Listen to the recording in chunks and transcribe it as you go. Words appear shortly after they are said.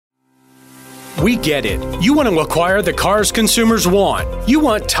We get it. You want to acquire the cars consumers want. You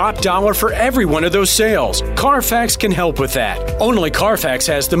want top dollar for every one of those sales. Carfax can help with that. Only Carfax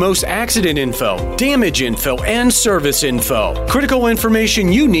has the most accident info, damage info, and service info. Critical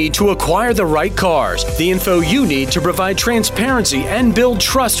information you need to acquire the right cars. The info you need to provide transparency and build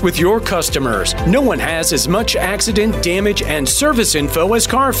trust with your customers. No one has as much accident, damage, and service info as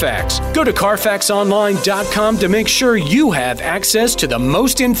Carfax. Go to CarfaxOnline.com to make sure you have access to the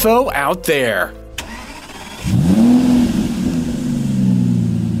most info out there.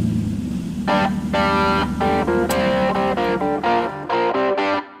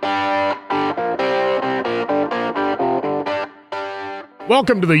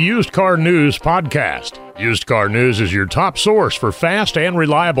 Welcome to the Used Car News Podcast. Used Car News is your top source for fast and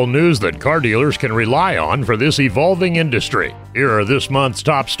reliable news that car dealers can rely on for this evolving industry. Here are this month's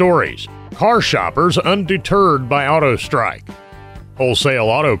top stories. Car shoppers undeterred by auto strike. Wholesale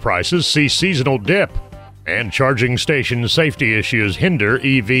auto prices see seasonal dip. And charging station safety issues hinder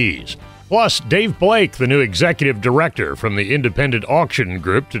EVs. Plus, Dave Blake, the new executive director from the Independent Auction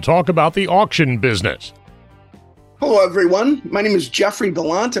Group, to talk about the auction business. Hello, everyone. My name is Jeffrey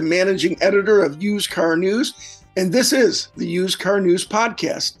Gallant. I'm managing editor of Used Car News, and this is the Used Car News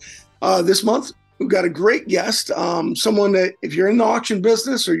Podcast. This month, we've got a great guest, someone that if you're in the auction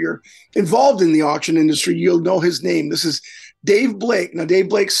business or you're involved in the auction industry, you'll know his name. This is Dave Blake. Now, Dave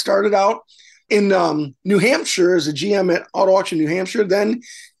Blake started out in New Hampshire as a GM at Auto Auction New Hampshire. Then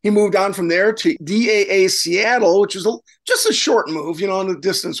he moved on from there to DAA Seattle, which is just a short move, on the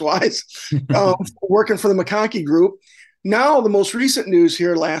distance-wise, working for the McConkey Group. Now, the most recent news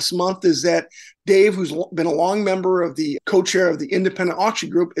here last month is that Dave, who's been a long member of the co-chair of the Independent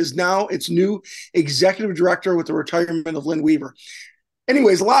Auction Group, is now its new executive director with the retirement of Lynn Weaver.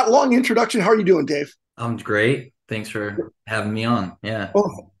 Anyways, long introduction. How are you doing, Dave? I'm great. Thanks for having me on. Yeah.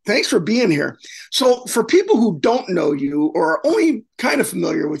 Well, thanks for being here. So for people who don't know you or are only kind of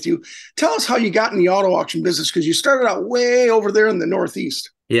familiar with you, tell us how you got in the auto auction business, because you started out way over there in the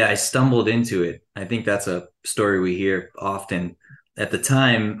Northeast. Yeah, I stumbled into it. I think that's a story we hear often. At the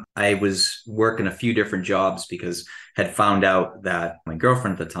time, I was working a few different jobs because I had found out that my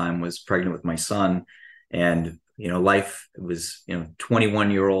girlfriend at the time was pregnant with my son. And, life was,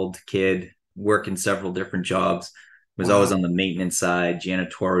 21-year-old kid, working several different jobs, was always on the maintenance side,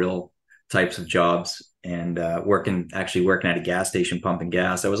 janitorial types of jobs, and working at a gas station pumping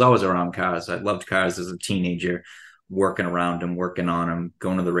gas. I was always around cars. I loved cars as a teenager, working around them, working on them,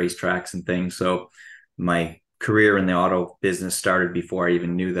 going to the racetracks and things. So my career in the auto business started before I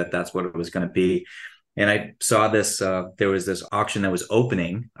even knew that that's what it was going to be. And I saw this, there was this auction that was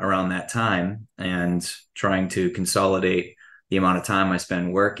opening around that time, and trying to consolidate the amount of time I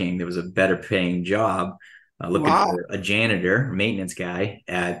spent working. There was a better paying job looking for a janitor, maintenance guy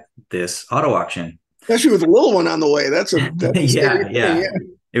at this auto auction. Especially with a little one on the way. That's yeah.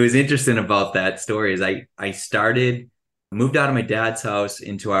 It was interesting about that story is I moved out of my dad's house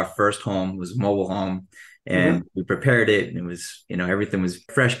into our first home. It was a mobile home, and we prepared it, and it was, everything was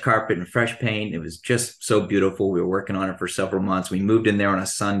fresh carpet and fresh paint. It was just so beautiful. We were working on it for several months. We moved in there on a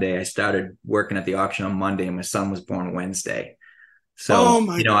Sunday. I started working at the auction on Monday, and my son was born Wednesday. So,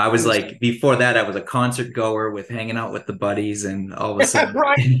 I was like, before that, I was a concert goer with hanging out with the buddies, and all of a sudden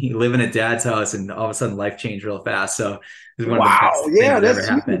living at dad's house, and all of a sudden life changed real fast. So it was one of the best things that ever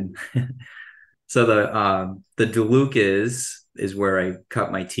happened. So the DeLuca is where I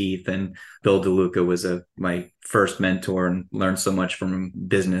cut my teeth, and Bill DeLuca was my first mentor, and learned so much from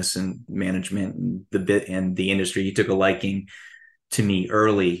business and management and the industry. He took a liking to me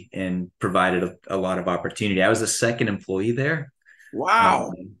early and provided a lot of opportunity. I was the second employee there.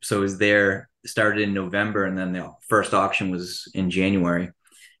 Wow. So it was there, started in November, and then the first auction was in January.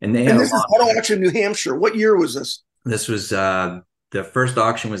 And this is Auto Auction New Hampshire. What year was this? This was the first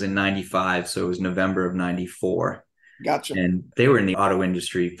auction was in 95. So it was November of 94. Gotcha. And they were in the auto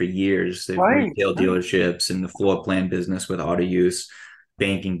industry for years. They retail dealerships and the floor plan business with auto use,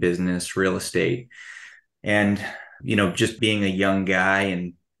 banking business, real estate. And, just being a young guy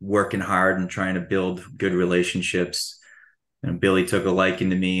and working hard and trying to build good relationships. And Billy took a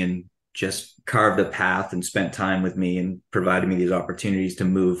liking to me and just carved a path and spent time with me and provided me these opportunities to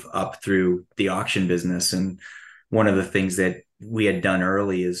move up through the auction business. And one of the things that we had done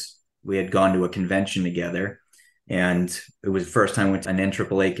early is we had gone to a convention together, and it was the first time we went to an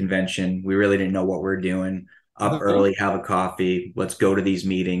NAAA convention. We really didn't know what we were doing. Up early, have a coffee, let's go to these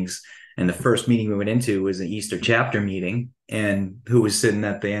meetings. And the first meeting we went into was an Easter chapter meeting, and who was sitting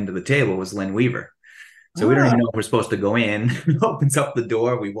at the end of the table was Lynn Weaver. So we don't even know if we're supposed to go in. Opens up the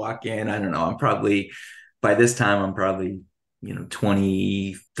door. We walk in. I don't know. By this time, I'm probably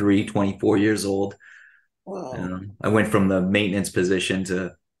 23, 24 years old. Wow. I went from the maintenance position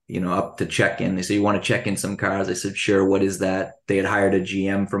to, up to check-in. They said, you want to check in some cars? I said, sure. What is that? They had hired a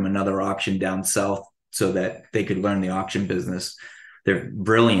GM from another auction down south so that they could learn the auction business. They're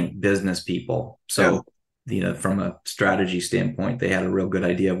brilliant business people. So, from a strategy standpoint, they had a real good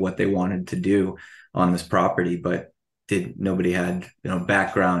idea of what they wanted to do on this property, but nobody had,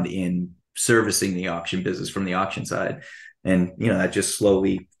 background in servicing the auction business from the auction side. And, that just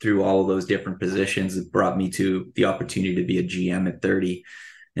slowly through all of those different positions, it brought me to the opportunity to be a GM at 30.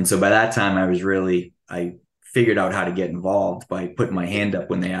 And so by that time I figured out how to get involved by putting my hand up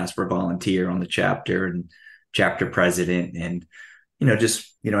when they asked for a volunteer on the chapter and chapter president. And,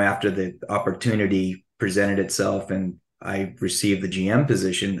 after the opportunity presented itself and I received the GM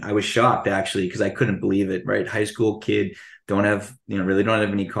position, I was shocked actually, because I couldn't believe it, right? High school kid, really don't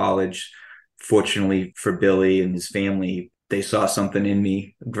have any college. Fortunately for Billy and his family, they saw something in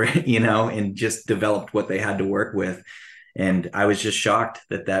me, and just developed what they had to work with. And I was just shocked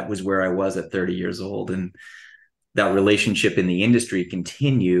that was where I was at 30 years old. And that relationship in the industry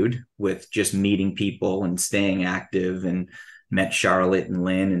continued with just meeting people and staying active, and met Charlotte and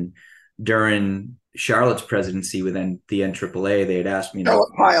Lynn. And during Charlotte's presidency within the NAAA, they had asked me to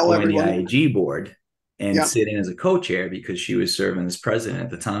join the IAG board and sit in as a co-chair because she was serving as president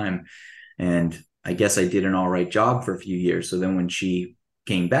at the time. And I guess I did an all right job for a few years. So then when she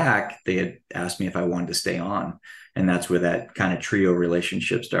came back, they had asked me if I wanted to stay on. And that's where that kind of trio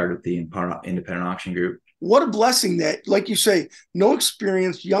relationship started with the independent auction group. What a blessing that, like you say, no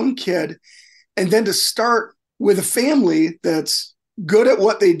experience, young kid, and then to start with a family that's good at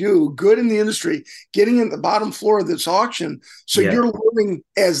what they do, good in the industry, getting in the bottom floor of this auction. So you're learning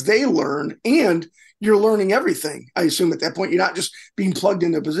as they learn, and you're learning everything. I assume at that point, you're not just being plugged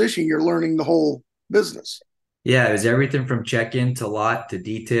into a position, you're learning the whole business. Yeah, it was everything from check-in to lot to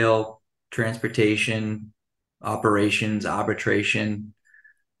detail, transportation, operations, arbitration,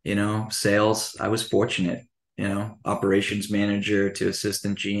 sales. I was fortunate, operations manager to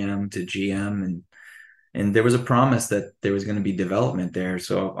assistant GM to GM. And there was a promise that there was going to be development there.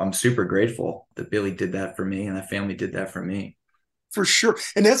 So I'm super grateful that Billy did that for me and that family did that for me. For sure.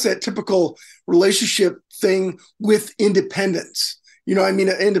 And that's that typical relationship thing with independence. An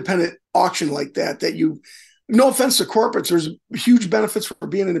independent auction like that no offense to corporates, there's huge benefits for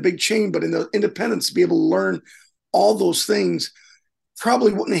being in a big chain, but in the independents, to be able to learn all those things,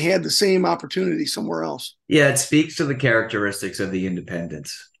 probably wouldn't have had the same opportunity somewhere else. Yeah, it speaks to the characteristics of the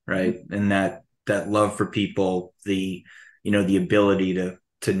independents, right? And that love for people, the ability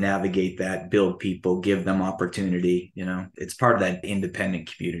to navigate that, build people, give them opportunity. It's part of that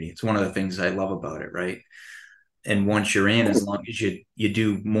independent community. It's one of the things I love about it, right? And once you're in, as long as you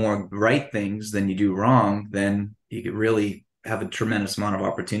do more right things than you do wrong, then you could really have a tremendous amount of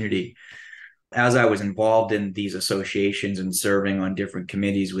opportunity. As I was involved in these associations and serving on different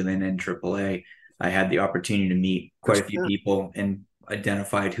committees within NAAA, I had the opportunity to meet quite a few people and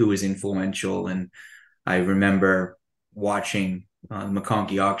identified who was influential. And I remember watching the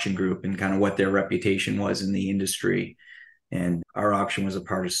McConkey Auction Group and kind of what their reputation was in the industry. And our auction was a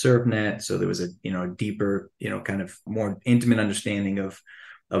part of ServNet. So there was a deeper, kind of more intimate understanding of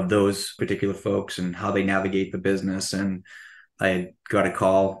those particular folks and how they navigate the business. And I had got a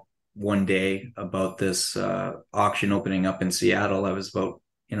call one day about this auction opening up in Seattle. I was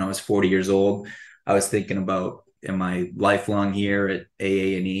I was 40 years old. I was thinking about, am I lifelong here at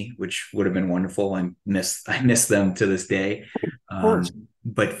AA&E, which would have been wonderful. I miss them to this day.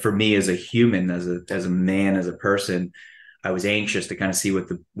 But for me as a human, as a man, as a person, I was anxious to kind of see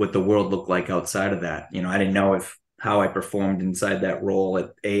what the world looked like outside of that. I didn't know how I performed inside that role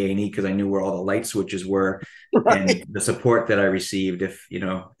at AA&E because I knew where all the light switches were, right, and the support that I received. If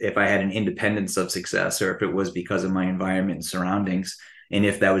I had an independence of success, or if it was because of my environment and surroundings, and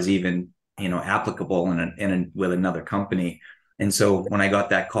if that was even applicable with another company. And so when I got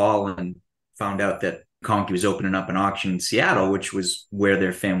that call and found out that Conkey was opening up an auction in Seattle, which was where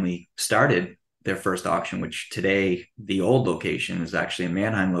their family started their first auction, which today the old location is actually a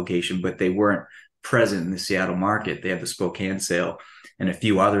Manheim location, but they weren't present in the Seattle market. They had the Spokane sale and a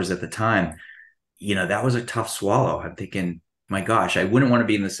few others at the time. That was a tough swallow. I'm thinking, my gosh, I wouldn't want to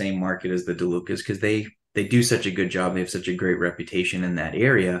be in the same market as the DeLucas because they do such a good job. They have such a great reputation in that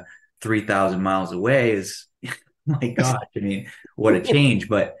area. 3,000 miles away is, my gosh, what a change.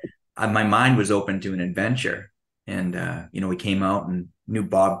 But my mind was open to an adventure. And, we came out and knew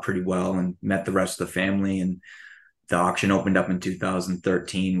Bob pretty well and met the rest of the family. And the auction opened up in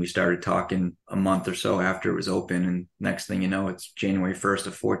 2013. We started talking a month or so after it was open. And next thing you know, it's January 1st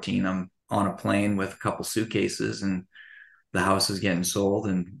of 14. I'm on a plane with a couple suitcases and the house is getting sold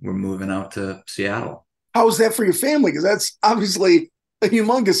and we're moving out to Seattle. How was that for your family? Because that's obviously a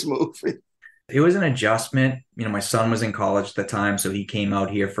humongous move. It was an adjustment. My son was in college at the time, so he came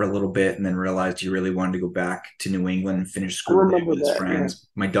out here for a little bit and then realized he really wanted to go back to New England and finish I school there remember with his that. friends.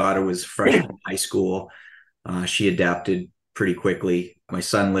 My daughter was freshman in high school. She adapted pretty quickly. My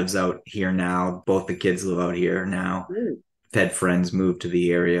son lives out here now. Both the kids live out here now. Had friends move to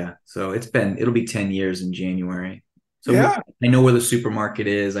the area. So it'll be 10 years in January. So Yeah. I know where the supermarket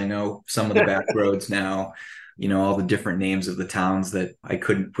is. I know some of the back roads now, all the different names of the towns that I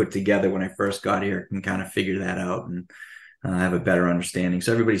couldn't put together when I first got here, and kind of figure that out and have a better understanding.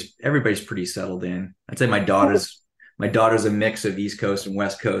 So everybody's pretty settled in. I'd say my daughter's a mix of East Coast and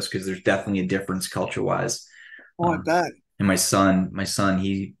West Coast, because there's definitely a difference culture wise. Oh, I bet. And my son,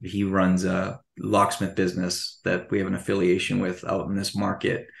 he runs a locksmith business that we have an affiliation with out in this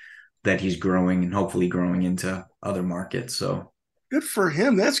market that he's growing and hopefully growing into other markets. So good for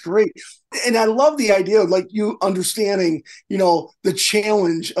him. That's great. And I love the idea of like you understanding, the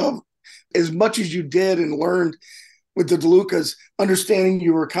challenge of as much as you did and learned with the DeLucas, understanding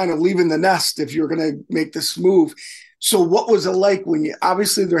you were kind of leaving the nest if you were going to make this move. So what was it like when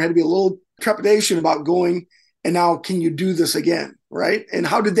obviously there had to be a little trepidation about going, and now can you do this again, right? And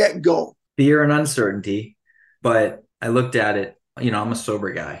how did that go? Fear and uncertainty. But I looked at it, I'm a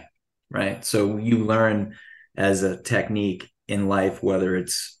sober guy, right? So you learn as a technique in life, whether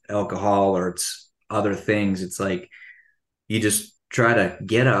it's alcohol or it's other things, it's like you just try to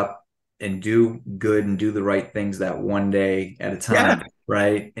get up and do good and do the right things that one day at a time,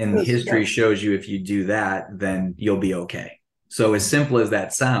 right? And history shows you if you do that, then you'll be okay. So as simple as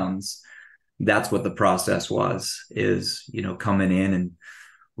that sounds, that's what the process is coming in and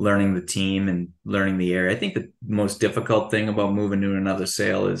learning the team and learning the area. I think the most difficult thing about moving to another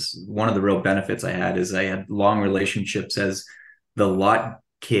sale is one of the real benefits I had long relationships as the lot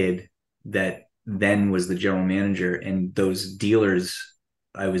kid that then was the general manager, and those dealers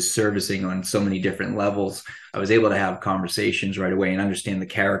I was servicing on so many different levels. I was able to have conversations right away and understand the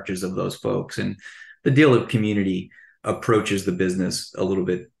characters of those folks. And the dealer community approaches the business a little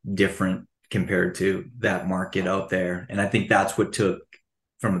bit different compared to that market out there. And I think that's what took,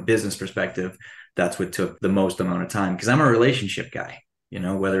 from a business perspective, that's what took the most amount of time, because I'm a relationship guy,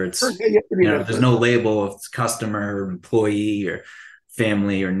 whether it's, there's no label of customer, employee, or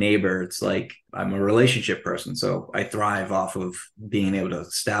family or neighbor. It's like I'm a relationship person. So I thrive off of being able to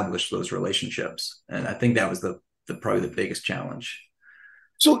establish those relationships. And I think that was probably the biggest challenge.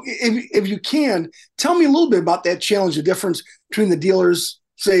 So if you can, tell me a little bit about that challenge, the difference between the dealers,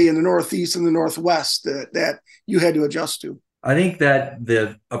 say in the Northeast and the Northwest, that you had to adjust to. I think that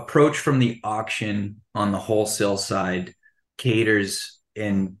the approach from the auction on the wholesale side caters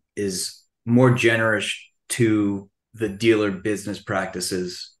and is more generous to the dealer business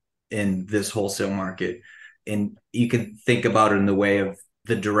practices in this wholesale market. And you can think about it in the way of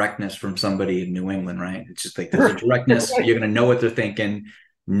the directness from somebody in New England, right? It's just like there's a directness. You're going to know what they're thinking.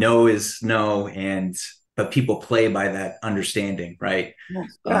 No is no. But people play by that understanding, right?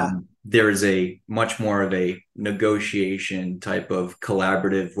 Yeah. There is a much more of a negotiation type of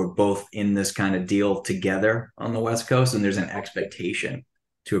collaborative. We're both in this kind of deal together on the West Coast, and there's an expectation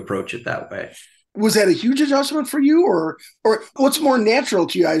to approach it that way. Was that a huge adjustment for you, or what's more natural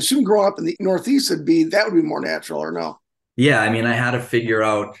to you? I assume growing up in the Northeast would be more natural, or no? Yeah, I mean, I had to figure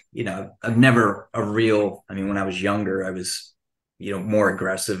out, I've never when I was younger, I was more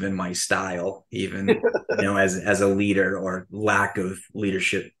aggressive in my style, even, as a leader, or lack of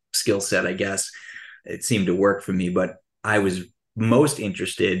leadership skill set, I guess. It seemed to work for me, but I was most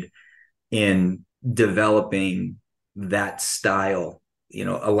interested in developing that style,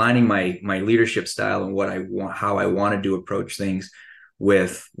 aligning my leadership style and what I want, how I wanted to approach things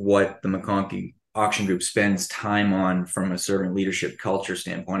with what the McConkey Auction Group spends time on from a servant leadership culture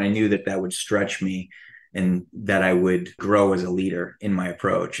standpoint. I knew that would stretch me and that I would grow as a leader in my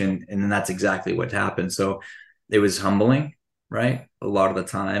approach. And that's exactly what happened. So it was humbling, right? A lot of the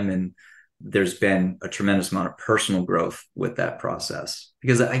time. And there's been a tremendous amount of personal growth with that process,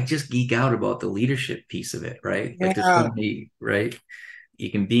 because I just geek out about the leadership piece of it, right? Yeah. Like there's so many, right? You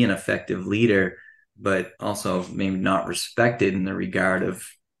can be an effective leader, but also maybe not respected in the regard of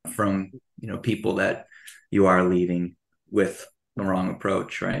from, people that you are leading with the wrong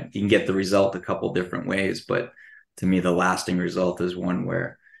approach, right? You can get the result a couple different ways, but to me, the lasting result is one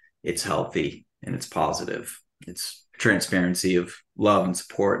where it's healthy and it's positive. It's transparency of love and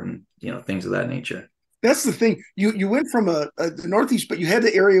support and, things of that nature. That's the thing. You went from the Northeast, but you had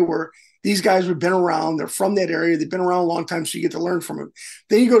the area where these guys have been around. They're from that area. They've been around a long time, so you get to learn from them.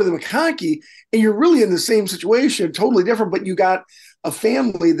 Then you go to the McConkey, and you're really in the same situation, totally different, but you got a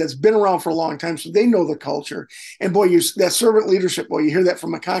family that's been around for a long time, so they know the culture. And boy, that servant leadership, boy, you hear that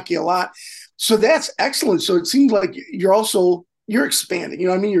from McConkey a lot. So that's excellent. So it seems like you're expanding. You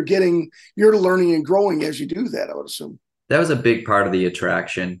know what I mean? You're learning and growing as you do that, I would assume. That was a big part of the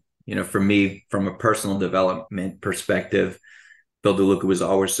attraction. For me, from a personal development perspective, Bill DeLuca was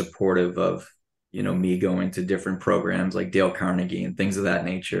always supportive of, me going to different programs like Dale Carnegie and things of that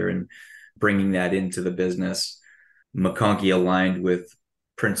nature and bringing that into the business. McConkey aligned with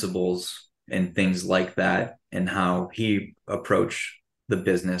principles and things like that and how he approached the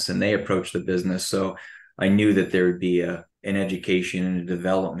business and they approached the business. So I knew that there would be an education and a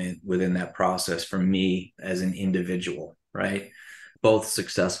development within that process for me as an individual, right? Both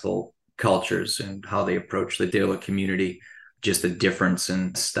successful cultures and how they approach the dealer community, just a difference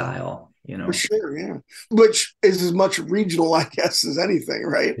in style, For sure, yeah. Which is as much regional, I guess, as anything,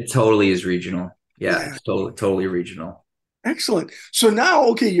 right? It totally is regional. Yeah. It's totally regional. Excellent. So now,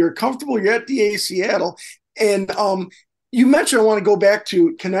 okay, you're comfortable, you're at DA Seattle, and you mentioned I want to go back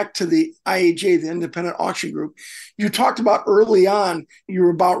to connect to the IAJ, the Independent Auction Group. You talked about early on, you were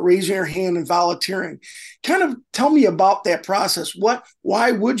about raising your hand and volunteering. Kind of tell me about that process.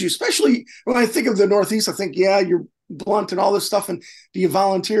 Why would you, especially when I think of the Northeast, I think, yeah, you're blunt and all this stuff, and do you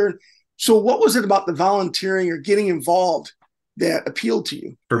volunteer? So what was it about the volunteering or getting involved that appealed to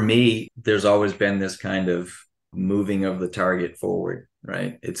you? For me, there's always been this kind of moving of the target forward,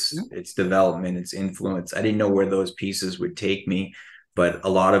 right? It's development, it's influence. I didn't know where those pieces would take me, but a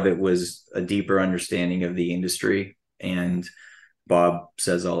lot of it was a deeper understanding of the industry. And Bob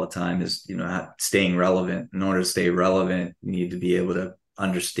says all the time is, staying relevant. In order to stay relevant, you need to be able to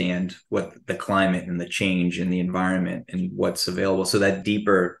understand what the climate and the change in the environment and what's available. So that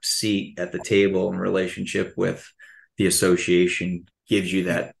deeper seat at the table in relationship with the association gives you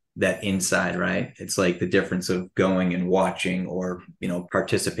that inside, right? It's like the difference of going and watching or,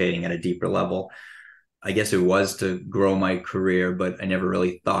 participating at a deeper level. I guess it was to grow my career, but I never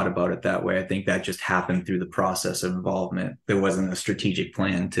really thought about it that way. I think that just happened through the process of involvement. There wasn't a strategic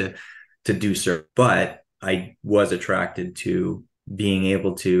plan to do so, but I was attracted to being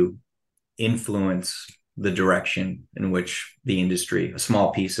able to influence the direction in which the industry, a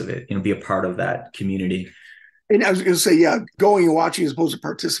small piece of it, be a part of that community. And I was going to say, yeah, going and watching as opposed to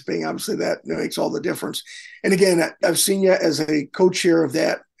participating, obviously that makes all the difference. And again, I've seen you as a co-chair of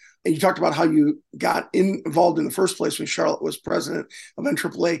that. And you talked about how you got involved in the first place when Charlotte was president of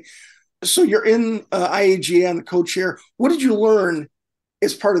NAAA. So you're in IAGA and the co-chair. What did you learn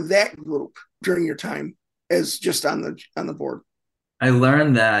as part of that group during your time as just on the board? I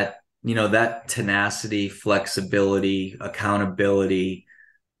learned that, that tenacity, flexibility, accountability,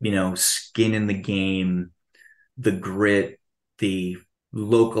 skin in the game, the grit, the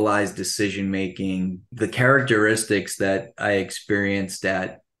localized decision-making, the characteristics that I experienced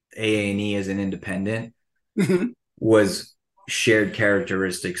at AA&E as an independent was shared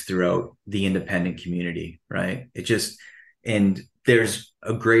characteristics throughout the independent community, right? And there's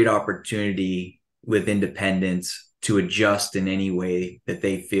a great opportunity with independents to adjust in any way that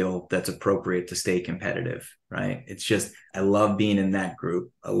they feel that's appropriate to stay competitive, right? I love being in that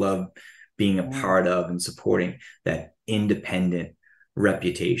group. I love being a part of and supporting that independent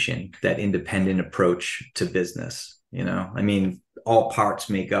reputation, that independent approach to business. All parts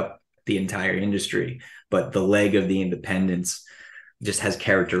make up the entire industry, but the leg of the independence just has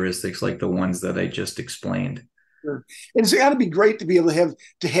characteristics like the ones that I just explained. Sure. And it's got to be great to be able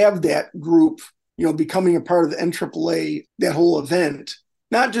to have that group, becoming a part of the NAAA, that whole event,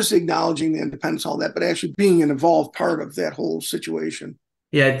 not just acknowledging the independence, all that, but actually being an involved part of that whole situation.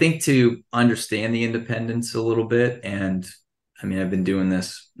 Yeah, I think to understand the independence a little bit, and I've been doing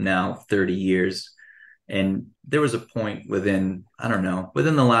this now 30 years, and there was a point within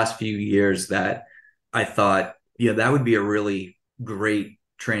the last few years that I thought, that would be a really great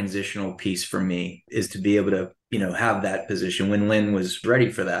transitional piece for me, is to be able to, have that position when Lynn was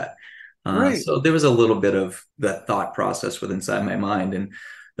ready for that. Right. So there was a little bit of that thought process inside my mind, and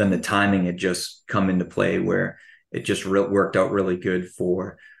then the timing had just come into play where it just worked out really good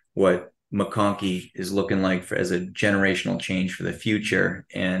for what McConkey is looking like as a generational change for the future,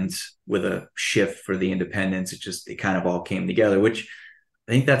 and with a shift for the independents. It kind of all came together, which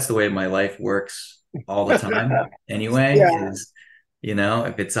I think that's the way my life works all the time anyway. Yeah. Is,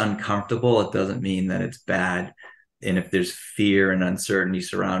 if it's uncomfortable, it doesn't mean that it's bad. And if there's fear and uncertainty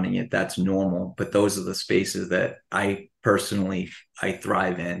surrounding it, that's normal. But those are the spaces that I personally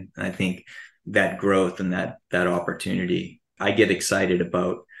thrive in. And I think that growth and that opportunity. I get excited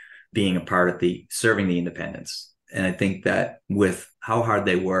about being a part of serving the independents. And I think that with how hard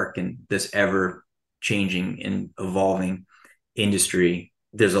they work and this ever changing and evolving industry,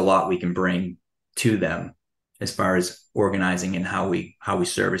 there's a lot we can bring to them as far as organizing and how we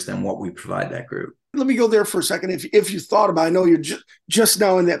service them, what we provide that group. Let me go there for a second. If you thought about, I know you're just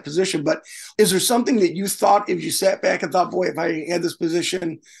now in that position, but is there something that you thought, if you sat back and thought, boy, if I had this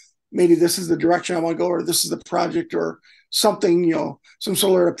position, maybe this is the direction I want to go, or this is the project, or something, some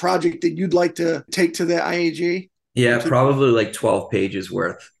sort of project that you'd like to take to the IAG? Yeah, probably like 12 pages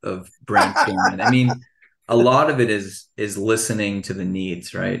worth of brainstorming. I mean, a lot of it is listening to the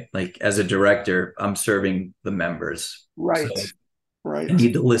needs, right? Like as a director, I'm serving the members. Right. So right. I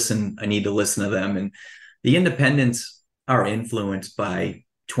need to listen to them. And the independents are influenced by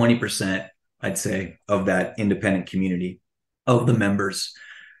 20%, I'd say, of that independent community, of the members.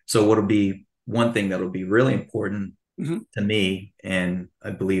 So what'll be one thing that'll be really important to me, and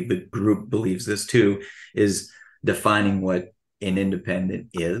I believe the group believes this too, is defining what an independent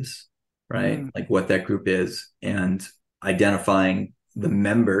is, right? Like what that group is, and identifying the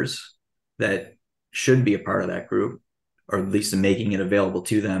members that should be a part of that group, or at least making it available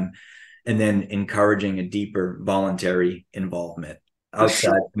to them, and then encouraging a deeper voluntary involvement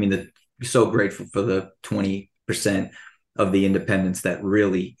outside. I mean, so grateful for the 20% of the independents that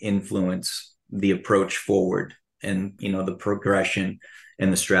really influence the approach forward and, the progression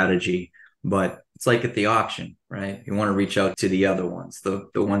and the strategy. But it's like at the auction, right? You want to reach out to the other ones, the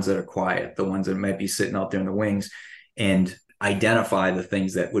ones that are quiet, the ones that might be sitting out there in the wings, and identify the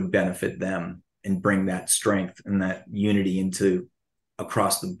things that would benefit them and bring that strength and that unity into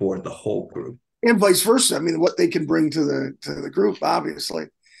across the board, the whole group. And vice versa. I mean, what they can bring to the group, obviously.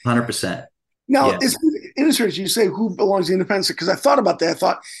 100%. Now, it's interesting you say who belongs to independence, because I thought about that. I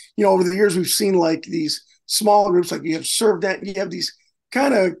thought, over the years we've seen like these small groups, like you have Servnet, you have these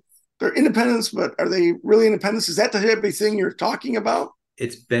kind of, they're independents, but are they really independents? Is that the type of thing you're talking about?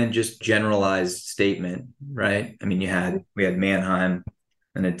 It's been just generalized statement, right? I mean, we had Mannheim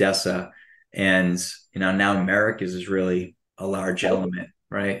and Odessa, and now Americas is really a large element,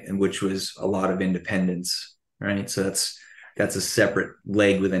 right? And which was a lot of independence, right? So that's a separate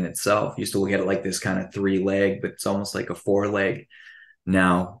leg within itself. Used to look at it like this kind of 3-leg, but it's almost like a 4-leg.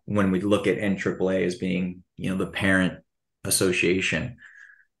 Now, when we look at NAAA as being, the parent association.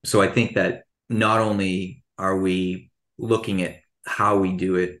 So I think that not only are we looking at how we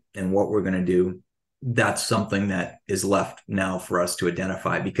do it and what we're going to do, that's something that is left now for us to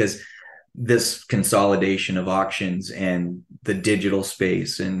identify, because this consolidation of auctions and the digital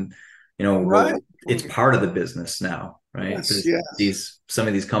space and, right. It's part of the business now, right? Yes. Some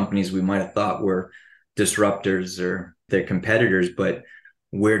of these companies we might have thought were disruptors or their competitors, but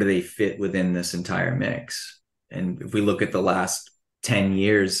where do they fit within this entire mix? And if we look at the last 10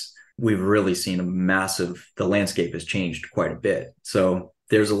 years, we've really seen the landscape has changed quite a bit. So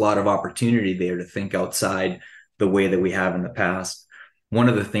there's a lot of opportunity there to think outside the way that we have in the past. One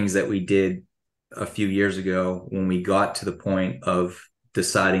of the things that we did a few years ago, when we got to the point of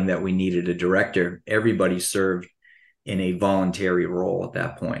deciding that we needed a director, everybody served in a voluntary role at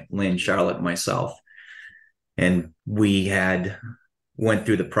that point, Lynn, Charlotte, myself. And we went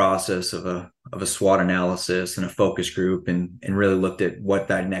through the process of a SWOT analysis and a focus group and really looked at what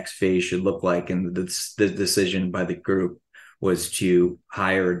that next phase should look like. And the decision by the group was to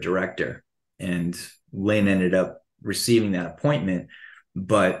hire a director. And Lynn ended up receiving that appointment,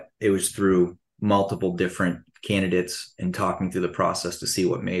 but it was through multiple different candidates and talking through the process to see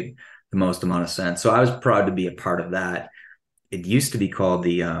what made the most amount of sense. So I was proud to be a part of that. It used to be called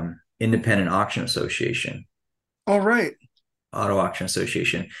the Independent Auction Association. All right. Auto Auction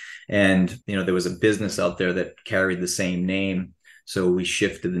Association. And, there was a business out there that carried the same name. So we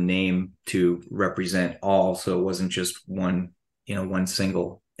shifted the name to represent all. So it wasn't just one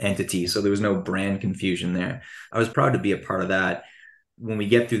single entity. So there was no brand confusion there. I was proud to be a part of that. When we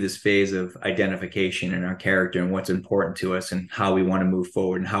get through this phase of identification and our character and what's important to us and how we want to move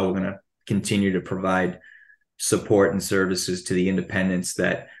forward and how we're going to continue to provide support and services to the independents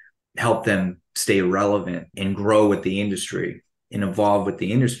that help them stay relevant and grow with the industry and evolve with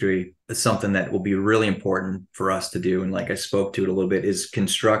the industry, is something that will be really important for us to do. And like I spoke to it a little bit, is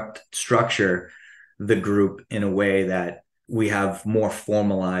structure the group in a way that we have more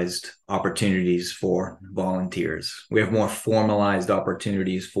formalized opportunities for volunteers. We have more formalized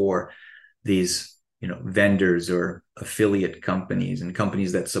opportunities for these, vendors or affiliate companies and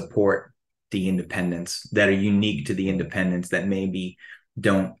companies that support the independents, that are unique to the independents, that maybe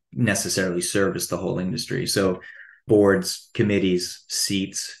don't necessarily service the whole industry. So boards, committees,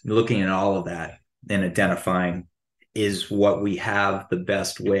 seats, looking at all of that and identifying, is what we have the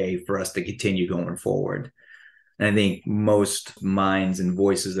best way for us to continue going forward. And I think most minds and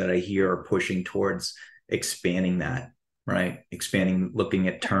voices that I hear are pushing towards expanding that, right? Expanding, looking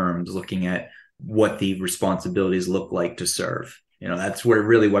at terms, looking at what the responsibilities look like to serve. That's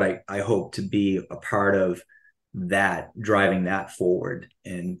what I hope to be a part of, that driving that forward,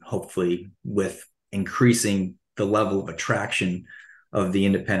 and hopefully with increasing the level of attraction of the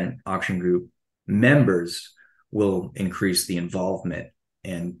independent auction group members will increase the involvement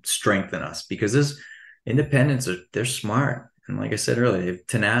and strengthen us, because this independents they're smart. And like I said earlier, they have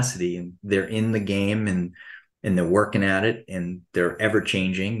tenacity, and they're in the game, and they're working at it, and they're ever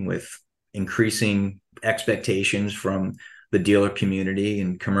changing with increasing expectations from the dealer community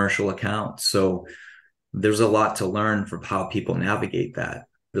and commercial accounts. So there's a lot to learn from how people navigate that.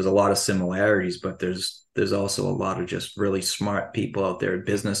 There's a lot of similarities, but there's also a lot of just really smart people out there,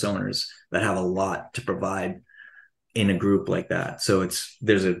 business owners, that have a lot to provide in a group like that. So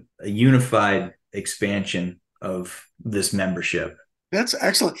there's a unified expansion of this membership. That's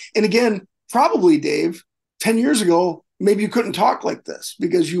excellent. And again, probably, Dave, 10 years ago, maybe you couldn't talk like this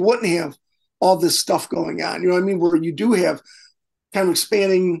because you wouldn't have all this stuff going on. You know what I mean? Where you do have kind of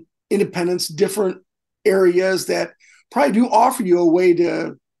expanding independence, different areas that probably do offer you a way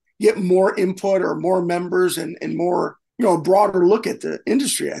to get more input or more members and more, a broader look at the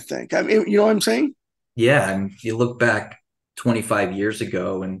industry, I think. I mean, you know what I'm saying? Yeah. And you look back 25 years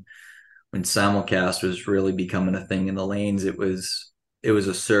ago, and when simulcast was really becoming a thing in the lanes, it was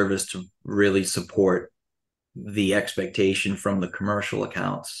a service to really support the expectation from the commercial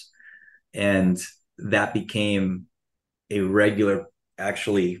accounts. And that became a regular,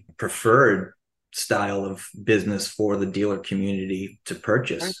 actually preferred style of business for the dealer community to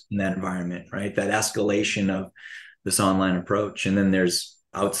purchase in that environment, right? That escalation of this online approach. And then there's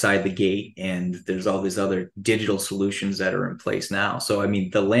outside the gate, and there's all these other digital solutions that are in place now. So, I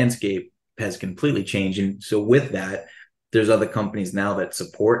mean, the landscape has completely changed. And so with that, there's other companies now that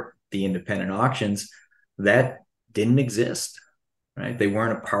support the independent auctions that didn't exist, right? They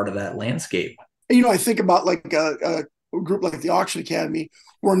weren't a part of that landscape. I think about like a group like the Auction Academy,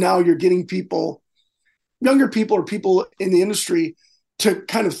 where now you're getting people, younger people or people in the industry, to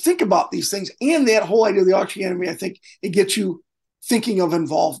kind of think about these things. And that whole idea of the Auction Academy, I think it gets you thinking of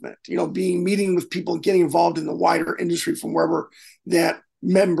involvement, meeting with people and getting involved in the wider industry from wherever that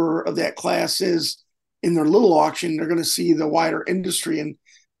member of that class is in their little auction. They're going to see the wider industry. And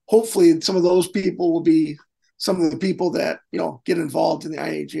hopefully some of those people will be some of the people that, get involved in the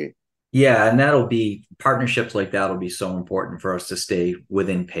IAG. Yeah. And that'll be partnerships like that will be so important for us to stay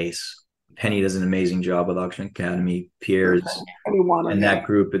within pace. Penny does an amazing job with Auction Academy. Piers and that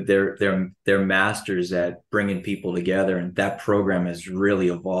group, they're masters at bringing people together. And that program has really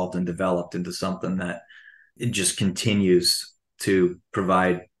evolved and developed into something that it just continues to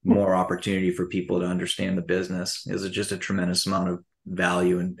provide more opportunity for people to understand the business. There's just a tremendous amount of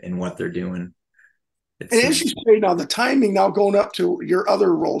value in what they're doing. And as you say now, the timing now going up to your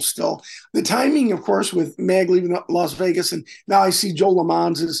other role still, the timing, of course, with Mag leaving Las Vegas, and now I see Joe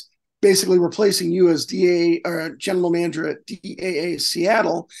Lamons is basically replacing you as DA or general manager at DAA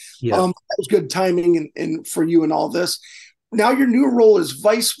Seattle. Yeah. That was good timing and for you and all this. Now your new role is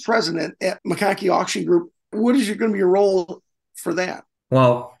vice president at McConkey Auction Group. What is going to be your role for that?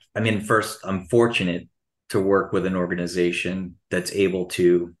 Well, I mean, first, I'm fortunate to work with an organization that's able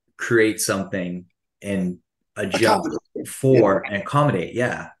to create something and adjust and accommodate.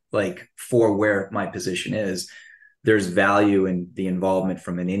 Yeah. Like for where my position is. There's value in the involvement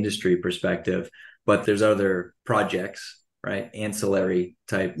from an industry perspective, but there's other projects, right? Ancillary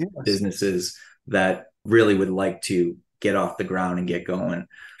type businesses that really would like to get off the ground and get going.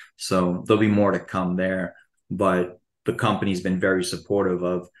 So there'll be more to come there, but the company's been very supportive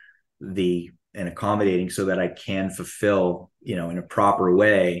of and accommodating so that I can fulfill, in a proper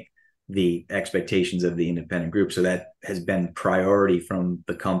way, the expectations of the independent group. So that has been priority from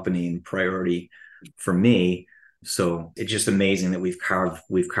the company and priority for me. So it's just amazing that we've carved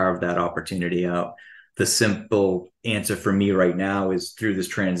that opportunity out. The simple answer for me right now is through this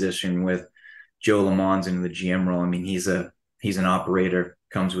transition with Joe Lamons into the GM role. I mean, he's an operator,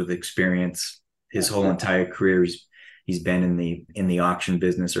 comes with experience. His whole entire career, he's been in the auction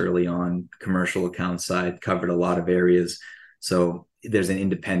business early on, commercial account side, covered a lot of areas. So there's an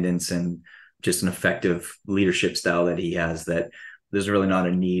independence and just an effective leadership style that he has that there's really not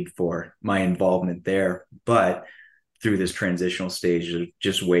a need for my involvement there, but through this transitional stage of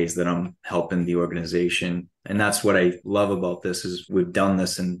just ways that I'm helping the organization. And that's what I love about this is we've done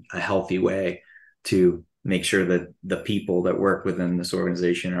this in a healthy way to make sure that the people that work within this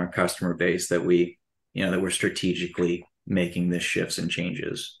organization, our customer base, that that we're strategically making this shifts and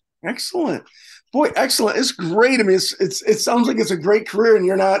changes. Excellent. Boy, excellent. It's great. I mean, it sounds like it's a great career, and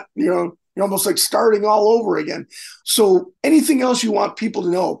you're not, you're almost like starting all over again. So anything else you want people to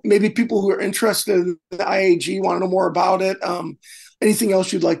know? Maybe people who are interested in the IAG want to know more about it. Anything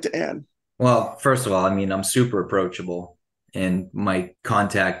else you'd like to add? Well, first of all, I mean, I'm super approachable and might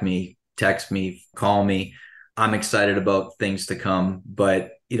contact me, text me, call me. I'm excited about things to come,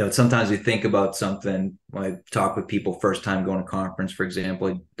 but sometimes we think about something. When I talk with people first time going to conference, for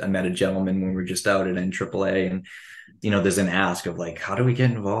example, I met a gentleman when we were just out at NAAA, and there's an ask of like, how do we get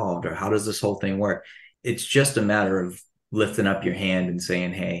involved, or how does this whole thing work? It's just a matter of lifting up your hand and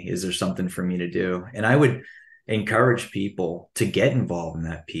saying, hey, is there something for me to do? And I would encourage people to get involved in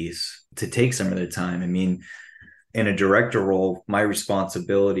that piece, to take some of their time. I mean, in a director role, my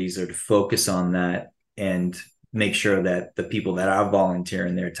responsibilities are to focus on that and make sure that the people that are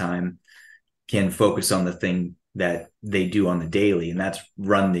volunteering their time can focus on the thing that they do on the daily, and that's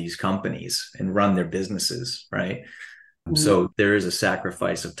run these companies and run their businesses, right? Mm-hmm. So there is a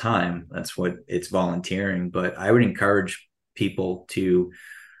sacrifice of time. That's what it's volunteering. But I would encourage people to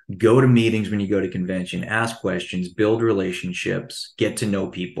go to meetings when you go to convention, ask questions, build relationships, get to know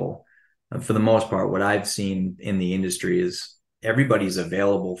people. For the most part, what I've seen in the industry is everybody's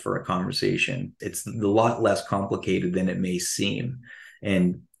available for a conversation. It's a lot less complicated than it may seem.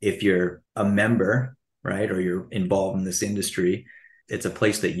 And if you're a member, right, or you're involved in this industry, it's a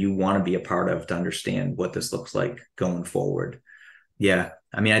place that you want to be a part of to understand what this looks like going forward. Yeah.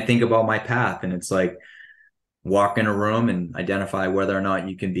 I mean, I think about my path, and it's like, walk in a room and identify whether or not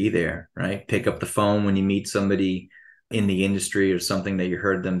you can be there, right? Pick up the phone when you meet somebody in the industry or something that you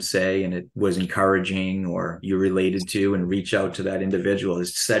heard them say and it was encouraging or you related to, and reach out to that individual.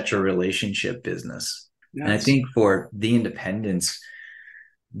 Is such a relationship business. Yes. And I think for the independents,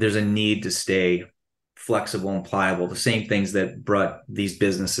 there's a need to stay flexible and pliable, the same things that brought these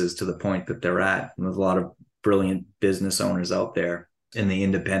businesses to the point that they're at. And there's a lot of brilliant business owners out there in the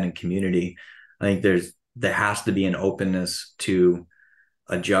independent community. I think there has to be an openness to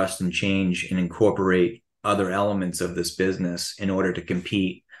adjust and change and incorporate other elements of this business in order to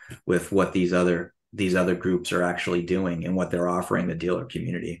compete with what these other groups are actually doing and what they're offering the dealer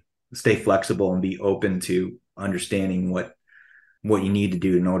community. Stay flexible and be open to understanding what you need to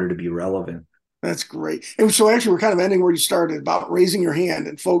do in order to be relevant. That's great. And so actually we're kind of ending where you started, about raising your hand.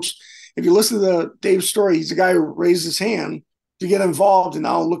 And folks, if you listen to Dave's story, he's a guy who raised his hand to get involved, and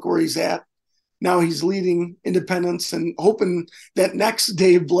now look where he's at. Now he's leading independents and hoping that next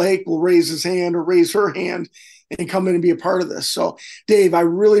Dave Blake will raise his hand or raise her hand and come in and be a part of this. So Dave, I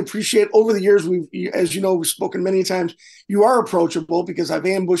really appreciate it. Over the years, as you know, we've spoken many times. You are approachable because I've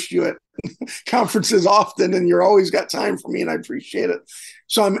ambushed you at conferences often, and you're always got time for me, and I appreciate it.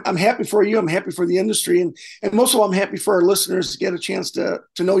 So I'm happy for you. I'm happy for the industry. And most of all, I'm happy for our listeners to get a chance to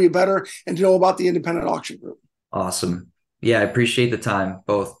know you better and to know about the Independent Auction Group. Awesome. Yeah, I appreciate the time,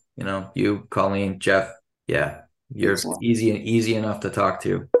 both. You, Colleen, Jeff. Yeah, you're excellent. Easy enough to talk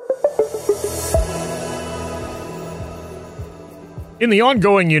to. In the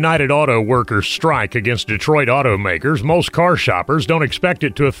ongoing United Auto Workers strike against Detroit automakers, most car shoppers don't expect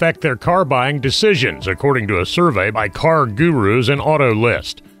it to affect their car buying decisions, according to a survey by Car Gurus and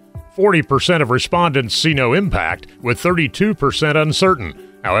AutoList. 40% of respondents see no impact, with 32% uncertain.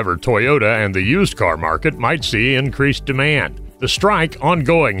 However, Toyota and the used car market might see increased demand. The strike,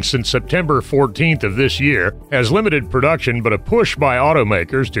 ongoing since September 14th of this year, has limited production, but a push by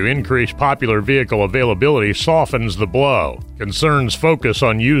automakers to increase popular vehicle availability softens the blow. Concerns focus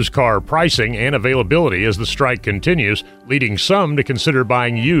on used car pricing and availability as the strike continues, leading some to consider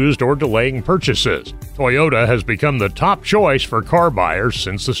buying used or delaying purchases. Toyota has become the top choice for car buyers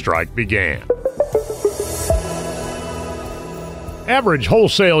since the strike began. Average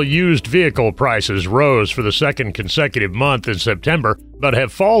wholesale used vehicle prices rose for the second consecutive month in September, but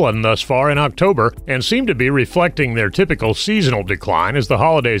have fallen thus far in October and seem to be reflecting their typical seasonal decline as the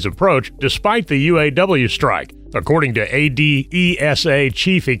holidays approach, despite the UAW strike, according to ADESA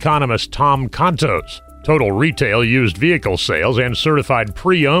Chief Economist Tom Contos. Total retail used vehicle sales and certified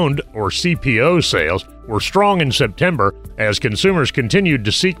pre-owned or CPO sales were strong in September as consumers continued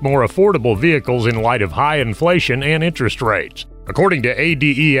to seek more affordable vehicles in light of high inflation and interest rates. According to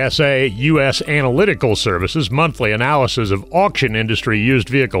ADESA U.S. Analytical Services monthly analysis of auction industry used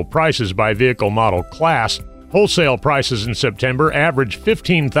vehicle prices by vehicle model class, wholesale prices in September averaged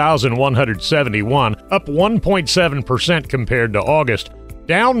 $15,171, up 1.7% compared to August,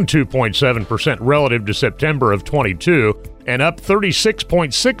 down 2.7% relative to September of 22, and up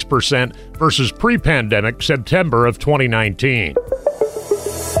 36.6% versus pre-pandemic September of 2019.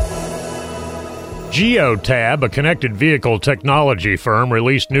 Geotab, a connected vehicle technology firm,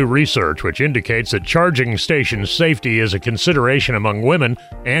 released new research which indicates that charging station safety is a consideration among women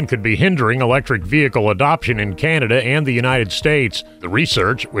and could be hindering electric vehicle adoption in Canada and the United States. The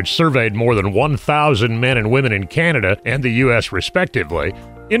research, which surveyed more than 1,000 men and women in Canada and the U.S. respectively,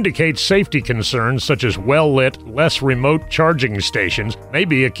 indicates safety concerns such as well-lit, less remote charging stations may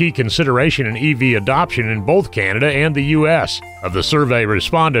be a key consideration in EV adoption in both Canada and the U.S. Of the survey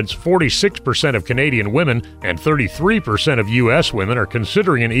respondents, 46% of Canadian women and 33% of U.S. women are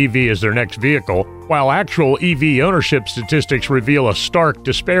considering an EV as their next vehicle, while actual EV ownership statistics reveal a stark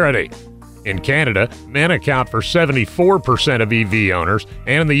disparity. In Canada, men account for 74% of EV owners,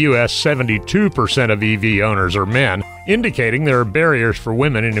 and in the U.S., 72% of EV owners are men, indicating there are barriers for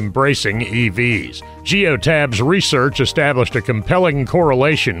women in embracing EVs. Geotab's research established a compelling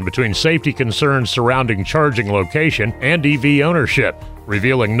correlation between safety concerns surrounding charging location and EV ownership,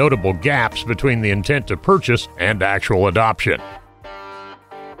 revealing notable gaps between the intent to purchase and actual adoption.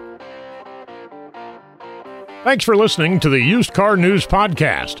 Thanks for listening to the Used Car News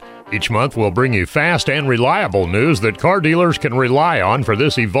Podcast. Each month, we'll bring you fast and reliable news that car dealers can rely on for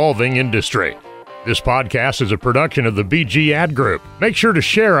this evolving industry. This podcast is a production of the BG Ad Group. Make sure to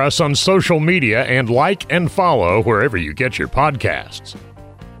share us on social media and like and follow wherever you get your podcasts.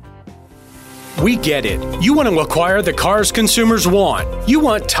 We get it. You want to acquire the cars consumers want. You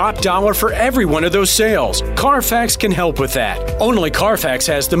want top dollar for every one of those sales. Carfax can help with that. Only Carfax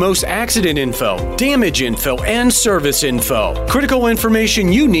has the most accident info, damage info, and service info. Critical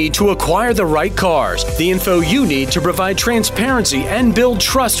information you need to acquire the right cars. The info you need to provide transparency and build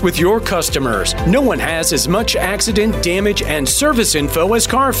trust with your customers. No one has as much accident, damage, and service info as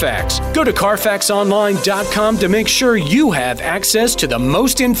Carfax. Go to CarfaxOnline.com to make sure you have access to the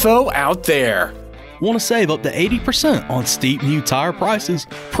most info out there. Want to save up to 80% on steep new tire prices?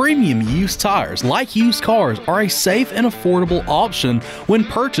 Premium used tires, like used cars, are a safe and affordable option when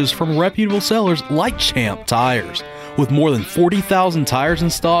purchased from reputable sellers like Champ Tires. With more than 40,000 tires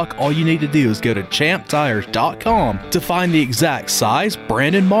in stock, all you need to do is go to champtires.com to find the exact size,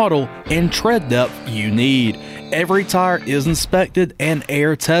 brand, and model and tread depth you need. Every tire is inspected and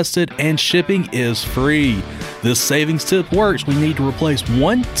air tested, and shipping is free. This savings tip works when you need to replace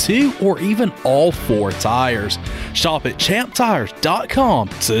 1, 2, or even all 4 tires. Shop at champtires.com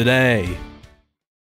today.